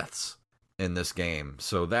one-hit deaths in this game.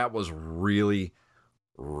 So that was really,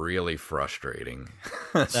 really frustrating.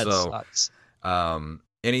 That sucks.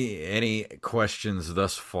 Any questions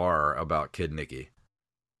thus far about Kid Niki?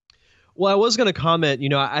 Well, I was going to comment,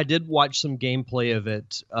 I did watch some gameplay of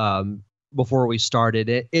it before we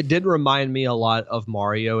started. It did remind me a lot of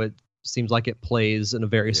Mario. It seems like it plays in a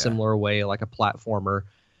very similar way, like a platformer.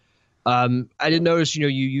 I did notice, you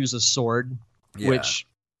use a sword, which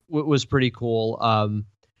was pretty cool.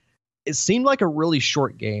 It seemed like a really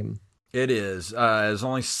short game. It is. There's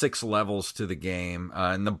only 6 levels to the game,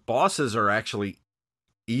 and the bosses are actually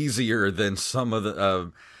easier than some of the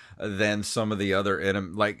other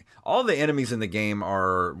enemies. Like, all the enemies in the game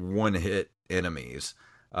are one-hit enemies.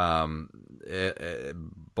 But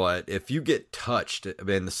if you get touched,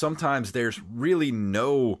 and sometimes there's really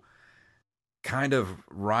no kind of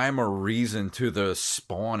rhyme or reason to the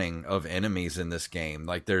spawning of enemies in this game.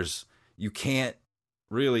 Like, you can't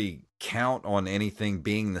really count on anything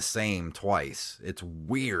being the same twice. It's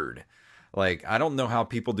weird. Like, I don't know how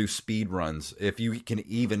people do speed runs, if you can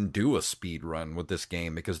even do a speed run with this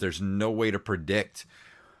game, because there's no way to predict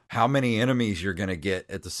how many enemies you're going to get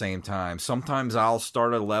at the same time. Sometimes I'll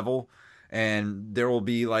start a level and there will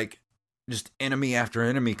be like just enemy after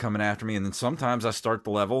enemy coming after me. And then sometimes I start the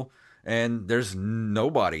level and there's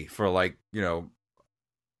nobody for like,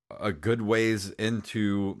 a good ways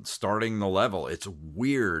into starting the level. It's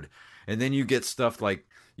weird. And then you get stuff like,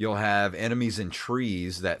 you'll have enemies in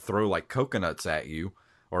trees that throw like coconuts at you,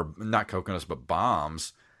 or not coconuts, but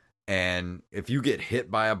bombs. And if you get hit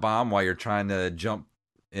by a bomb while you're trying to jump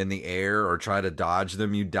in the air or try to dodge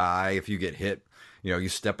them, you die. If you get hit, you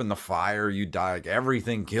step in the fire, you die. Like,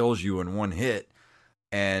 everything kills you in one hit.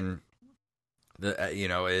 And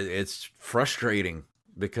it's frustrating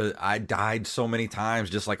because I died so many times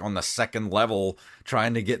just like on the second level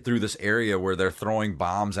trying to get through this area where they're throwing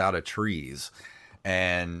bombs out of trees.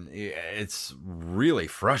 And it's really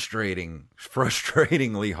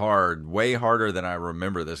frustratingly hard, way harder than I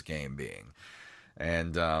remember this game being.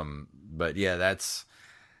 And but yeah,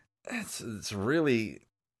 it's really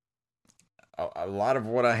a lot of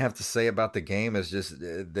what I have to say about the game is just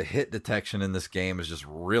the hit detection in this game is just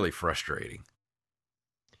really frustrating.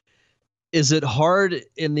 Is it hard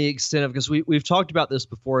in the extent of, because we've talked about this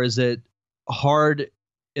before, is it hard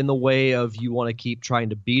in the way of you want to keep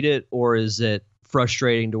trying to beat it, or is it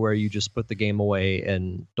frustrating to where you just put the game away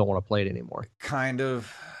and don't want to play it anymore? Kind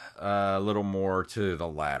of a little more to the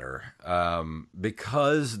latter.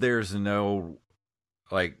 Because there's no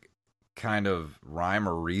like kind of rhyme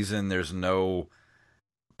or reason, there's no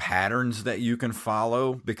patterns that you can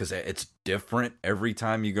follow because it's different every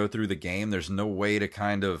time you go through the game. There's no way to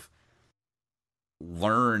kind of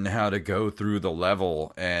learn how to go through the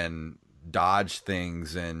level and dodge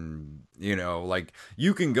things. And like,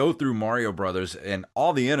 you can go through Mario Brothers and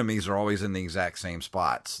all the enemies are always in the exact same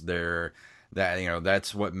spots.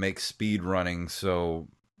 That's what makes speed running so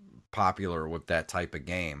popular with that type of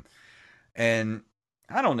game. And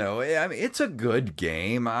I don't know, I mean, it's a good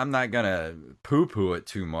game. I'm not gonna poo-poo it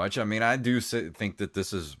too much. I mean, I do think that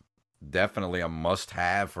this is definitely a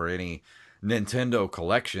must-have for any Nintendo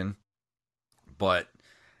collection, but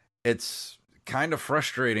it's kind of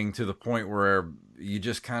frustrating to the point where you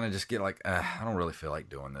just kind of just get like, I don't really feel like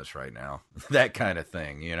doing this right now. That kind of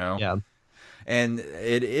thing, Yeah. And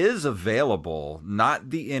it is available, not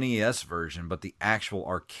the NES version, but the actual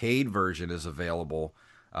arcade version is available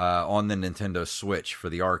on the Nintendo Switch for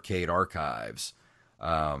the Arcade Archives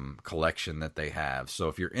collection that they have. So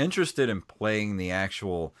if you're interested in playing the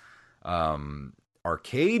actual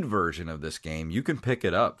arcade version of this game, you can pick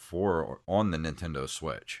it up on the Nintendo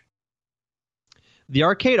Switch. The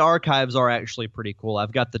Arcade Archives are actually pretty cool.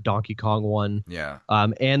 I've got the Donkey Kong one, yeah,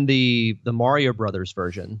 and the Mario Brothers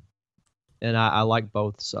version, and I like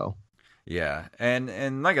both. So yeah,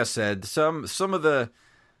 and like I said, some of the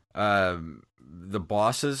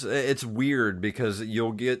bosses, it's weird because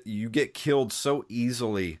you get killed so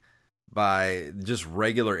easily by just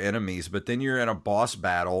regular enemies, but then you're in a boss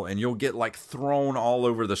battle and you'll get like thrown all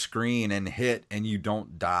over the screen and hit and you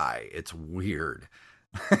don't die. It's weird.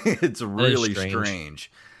 It's really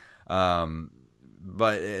strange.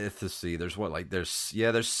 But let's see,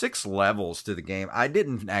 there's 6 levels to the game. I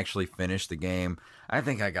didn't actually finish the game. I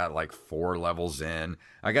think I got like 4 levels in.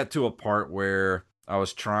 I got to a part where I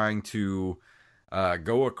was trying to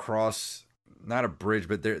go across, not a bridge,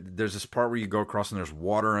 but there's this part where you go across and there's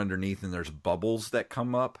water underneath and there's bubbles that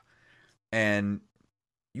come up, and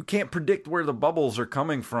you can't predict where the bubbles are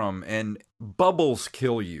coming from, and bubbles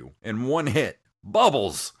kill you in one hit.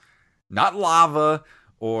 Bubbles, not lava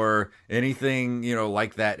or anything,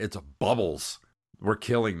 like that. It's bubbles were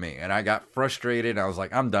killing me, and I got frustrated. I was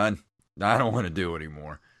like, I'm done. I don't want to do it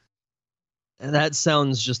anymore. And that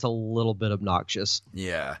sounds just a little bit obnoxious.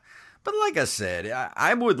 Yeah. But like I said,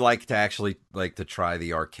 I would like to actually to try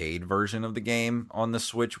the arcade version of the game on the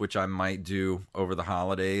Switch, which I might do over the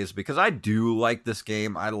holidays, because I do like this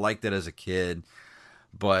game. I liked it as a kid,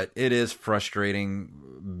 but it is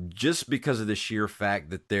frustrating just because of the sheer fact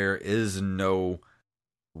that there is no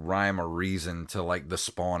rhyme or reason to like the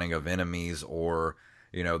spawning of enemies, or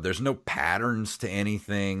there's no patterns to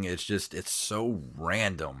anything. It's so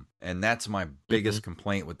random, and that's my biggest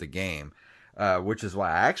complaint with the game. Which is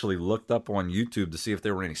why I actually looked up on YouTube to see if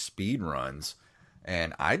there were any speed runs,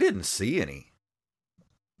 and I didn't see any.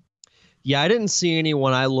 Yeah, I didn't see any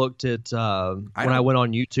when I looked at when I went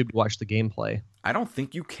on YouTube to watch the gameplay. I don't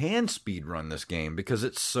think you can speed run this game because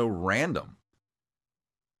it's so random.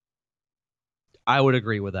 I would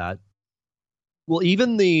agree with that. Well,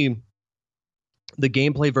 even the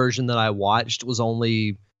gameplay version that I watched was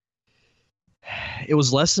it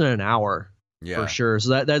was less than an hour. Yeah. For sure.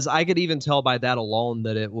 So that's, I could even tell by that alone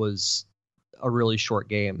that it was a really short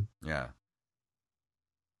game. Yeah.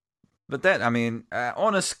 But that, I mean,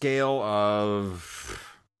 on a scale of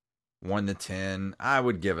 1 to 10, I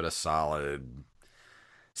would give it a solid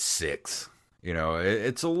 6.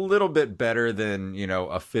 It's a little bit better than,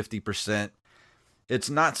 a 50%. It's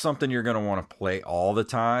not something you're going to want to play all the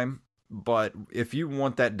time, But if you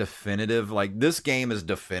want that definitive, like this game is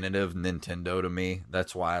definitive Nintendo to me.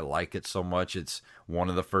 That's why I like it so much. It's one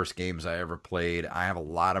of the first games I ever played. I have a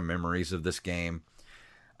lot of memories of this game.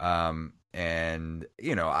 And,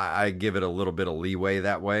 you know, I give it a little bit of leeway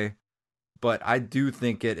that way. But I do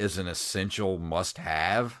think it is an essential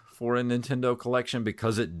must-have for a Nintendo collection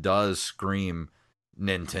because it does scream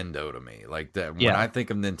Nintendo to me. Like that, when I think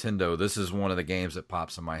of Nintendo, this is one of the games that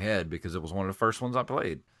pops in my head because it was one of the first ones I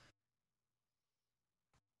played.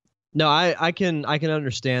 No, I can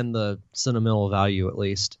understand the sentimental value at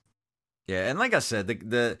least. Yeah, and like I said,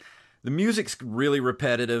 the music's really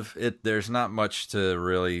repetitive. There's not much to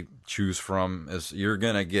really choose from. As you're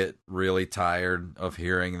gonna get really tired of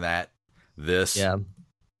hearing this. Yeah.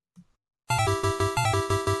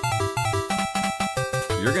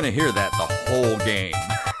 You're gonna hear that the whole game.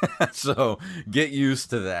 So get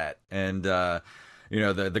used to that. And you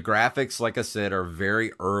know, the graphics, like I said, are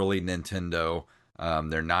very early Nintendo.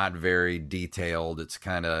 They're not very detailed. It's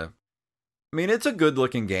kind of, I mean, it's a good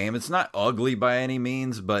looking game. It's not ugly by any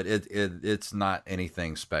means, but it's not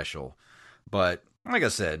anything special. But like I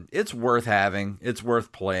said, it's worth having. It's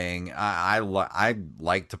worth playing. I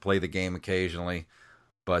like to play the game occasionally,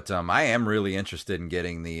 but I am really interested in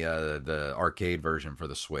getting the arcade version for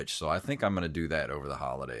the Switch. So I think I'm going to do that over the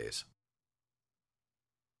holidays.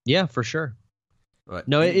 Yeah, for sure. But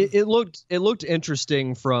no, it looked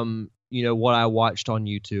interesting from, you know, what I watched on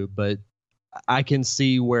YouTube, but I can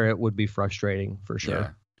see where it would be frustrating for sure. Yeah.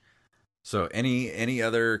 So any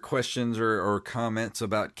other questions or comments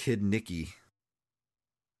about Kid Niki?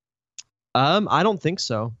 I don't think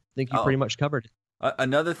so. I think you pretty much covered it.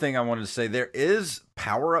 Another thing I wanted to say, there is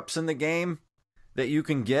power-ups in the game that you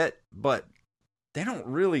can get, but they don't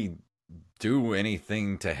really do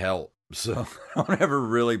anything to help. So I don't ever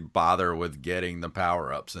really bother with getting the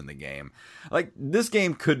power-ups in the game. Like, this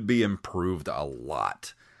game could be improved a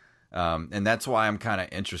lot. And that's why I'm kind of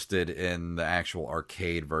interested in the actual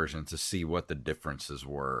arcade version to see what the differences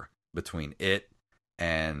were between it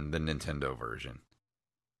and the Nintendo version.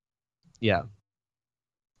 Yeah,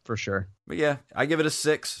 for sure. But yeah, I give it a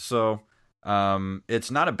 6. So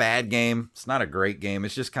it's not a bad game. It's not a great game.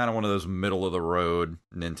 It's just kind of one of those middle-of-the-road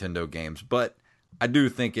Nintendo games. But I do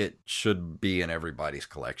think it should be in everybody's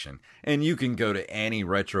collection. And you can go to any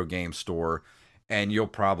retro game store and you'll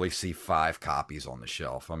probably see 5 copies on the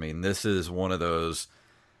shelf. I mean, this is one of those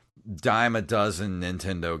dime a dozen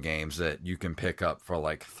Nintendo games that you can pick up for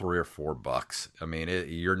like $3 or $4. I mean,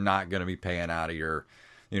 you're not going to be paying out of your,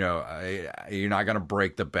 you know, you're not going to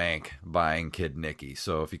break the bank buying Kid Niki.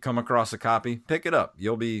 So if you come across a copy, pick it up.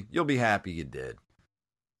 You'll be happy you did.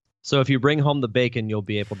 So if you bring home the bacon, you'll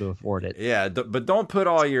be able to afford it. Yeah, but don't put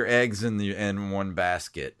all your eggs in one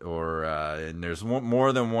basket, or and there's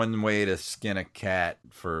more than one way to skin a cat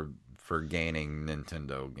for gaining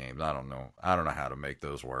Nintendo games. I don't know how to make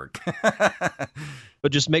those work.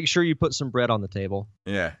 But just make sure you put some bread on the table.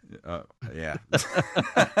 Yeah, yeah.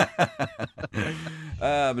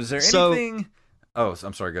 Is there anything? Oh,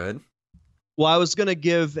 I'm sorry. Go ahead. Well, I was gonna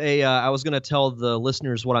tell the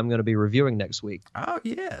listeners what I'm gonna be reviewing next week. Oh,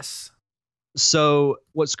 yes. So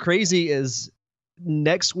what's crazy is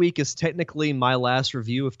next week is technically my last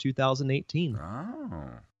review of 2018. Oh.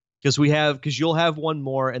 Because you'll have one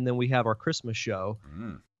more, and then we have our Christmas show,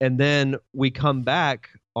 and then we come back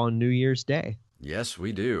on New Year's Day. Yes,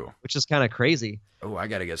 we do. Which is kind of crazy. Oh, I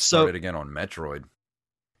got to get started again on Metroid.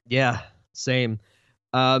 Yeah, same.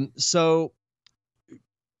 So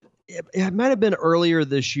it might have been earlier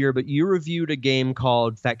this year, but you reviewed a game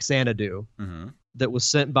called Faxanadu that was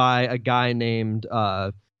sent by a guy named,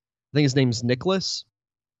 I think his name's Nicholas.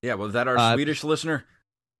 Yeah, was that our Swedish listener?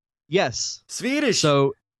 Yes. Swedish.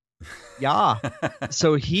 So, yeah.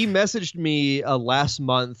 So he messaged me last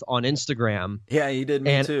month on Instagram. Yeah, he did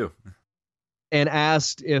me too. And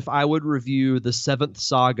asked if I would review the 7th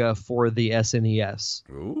saga for the SNES.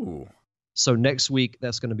 Ooh. So next week,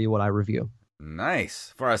 that's going to be what I review.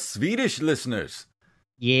 Nice. For our Swedish listeners.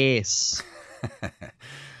 Yes.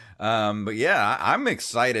 But yeah, I'm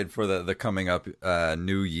excited for the coming up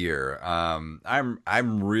new year.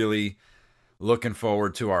 I'm really looking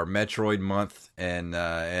forward to our Metroid month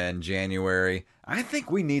and January. I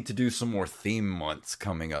think we need to do some more theme months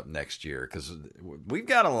coming up next year because we've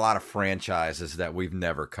got a lot of franchises that we've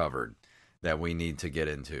never covered that we need to get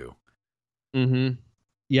into. Mm-hmm.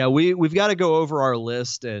 Yeah, we've got to go over our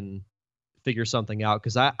list and figure something out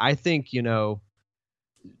because I think, you know,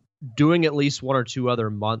 doing at least 1 or 2 other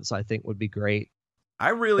months I think would be great. I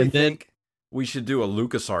really think we should do a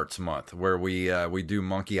LucasArts month where we do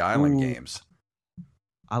Monkey Island games.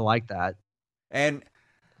 I like that. And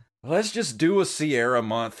Let's just do a Sierra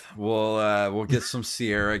month. We'll get some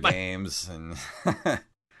Sierra games, and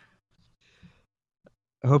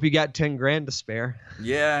I hope you got 10 grand to spare.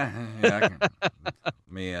 yeah. Let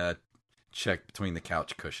me check between the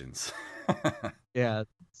couch cushions. Yeah,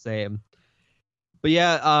 same. But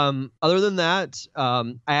yeah, other than that,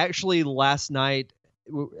 I actually last night,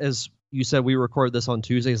 as you said, we record this on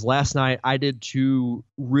Tuesdays. Last night, I did 2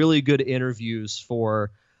 really good interviews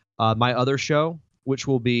for my other show, which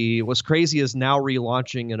will be, what's crazy is now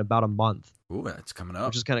relaunching in about a month. Ooh, that's coming up.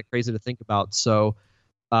 Which is kind of crazy to think about. So,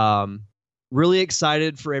 really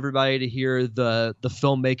excited for everybody to hear the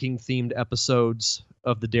filmmaking themed episodes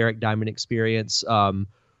of the Derek Diamond Experience.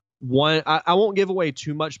 One, I won't give away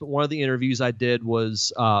too much, but one of the interviews I did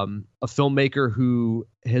was a filmmaker who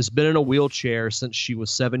has been in a wheelchair since she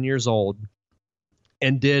was 7 years old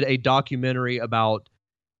and did a documentary about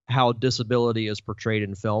how disability is portrayed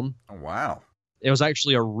in film. Oh, wow. It was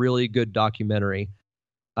actually a really good documentary.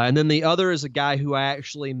 And then the other is a guy who I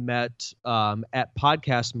actually met at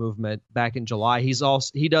Podcast Movement back in July.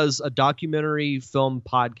 He does a documentary film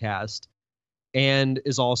podcast and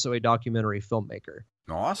is also a documentary filmmaker.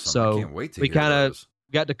 Awesome. So I can't wait to we hear kind of those.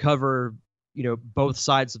 got to cover, both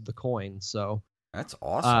sides of the coin. So That's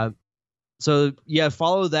awesome. so yeah,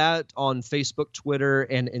 follow that on Facebook, Twitter,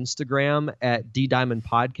 and Instagram at D Diamond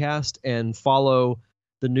Podcast, and follow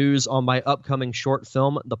the news on my upcoming short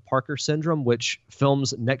film, The Parker Syndrome, which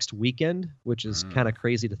films next weekend, which is kind of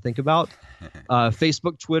crazy to think about.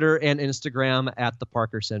 Facebook, Twitter, and Instagram at The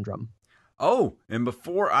Parker Syndrome. Oh, and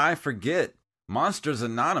before I forget, Monsters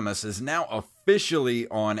Anonymous is now officially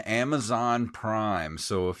on Amazon Prime.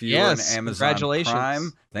 So if you're an Amazon congratulations.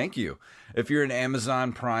 Prime, thank you. If you're an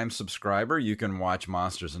Amazon Prime subscriber, you can watch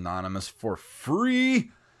Monsters Anonymous for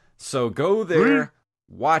free. So go there,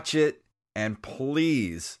 watch it, and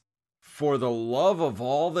please, for the love of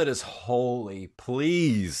all that is holy,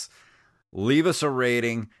 please leave us a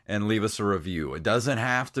rating and leave us a review. It doesn't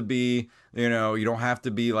have to be, you don't have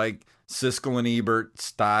to be like Siskel and Ebert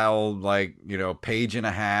style, like, page and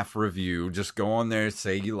a half review. Just go on there,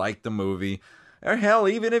 say you like the movie. Or hell,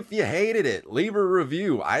 even if you hated it, leave a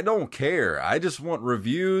review. I don't care. I just want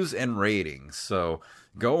reviews and ratings. So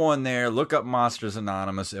go on there, look up Monsters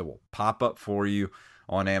Anonymous. It will pop up for you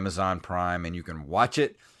on Amazon Prime, and you can watch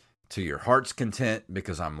it to your heart's content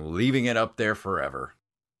because I'm leaving it up there forever.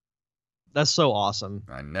 That's so awesome.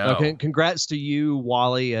 I know. Okay, congrats to you,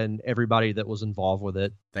 Wally, and everybody that was involved with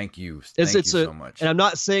it. Thank you. Thank you so much. And I'm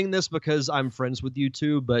not saying this because I'm friends with you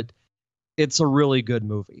two, but it's a really good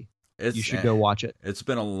movie. You should go watch it. It's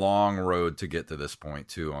been a long road to get to this point,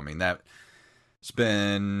 too. I mean, that's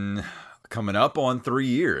been coming up on 3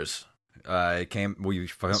 years. We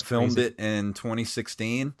filmed it in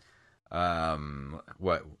 2016.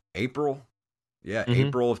 April? Yeah,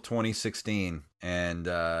 April of 2016. And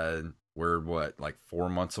we're like 4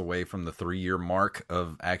 months away from the 3-year mark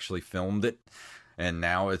of actually filmed it. And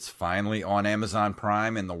now it's finally on Amazon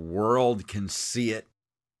Prime, and the world can see it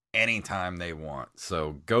anytime they want.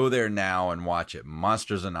 So go there now and watch it.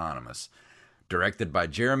 Monsters Anonymous. Directed by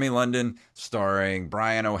Jeremy London, starring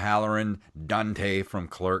Brian O'Halloran, Dante from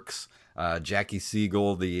Clerks, Jackie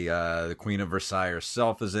Siegel, the Queen of Versailles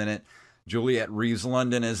herself, is in it. Juliette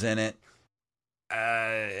Reeves-London is in it.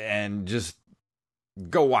 And just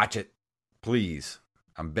go watch it, please.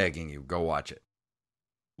 I'm begging you, go watch it.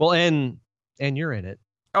 Well, and you're in it.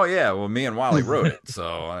 Oh yeah, well, me and Wally wrote it,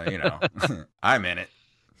 so I'm in it.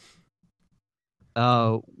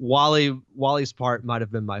 Wally's part might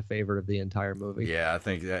have been my favorite of the entire movie. Yeah, I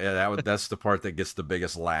think that's the part that gets the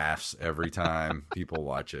biggest laughs every time people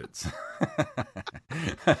watch it.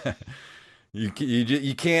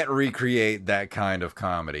 You can't recreate that kind of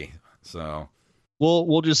comedy. So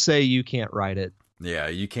we'll just say you can't write it. Yeah,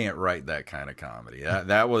 you can't write that kind of comedy.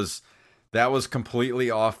 That was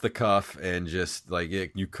completely off the cuff, and just like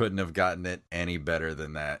you couldn't have gotten it any better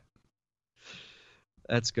than that.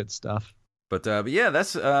 That's good stuff. But yeah,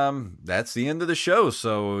 that's the end of the show.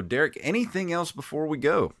 So Derek, anything else before we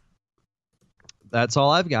go? That's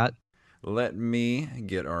all I've got. Let me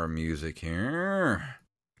get our music here.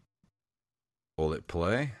 Will it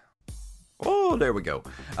play? Oh, there we go.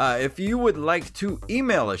 If you would like to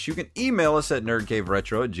email us, you can email us at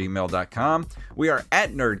nerdcaveretro@gmail.com. We are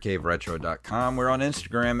at nerdcaveretro.com. We're on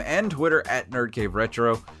Instagram and Twitter at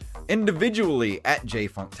nerdcaveretro. Individually at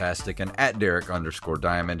jfunktastic and at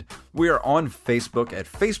Derek_Diamond. We are on Facebook at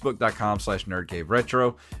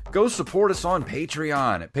facebook.com/nerdcaveretro. Go support us on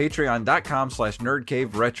Patreon at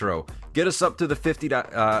patreon.com/nerdcaveretro. Get us up to the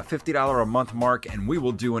 $50 a month mark, and we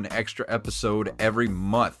will do an extra episode every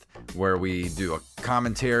month where we do a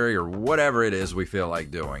commentary or whatever it is we feel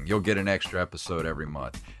like doing. You'll get an extra episode every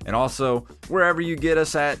month. And also, wherever you get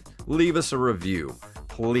us at, leave us a review.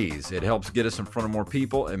 Please, it helps get us in front of more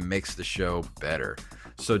people and makes the show better.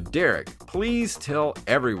 So Derek, please tell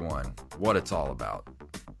everyone what it's all about.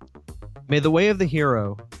 May the way of the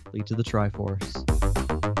hero lead to the Triforce.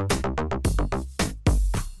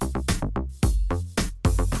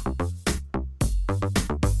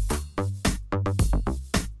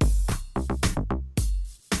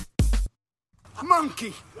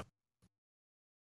 Monkey!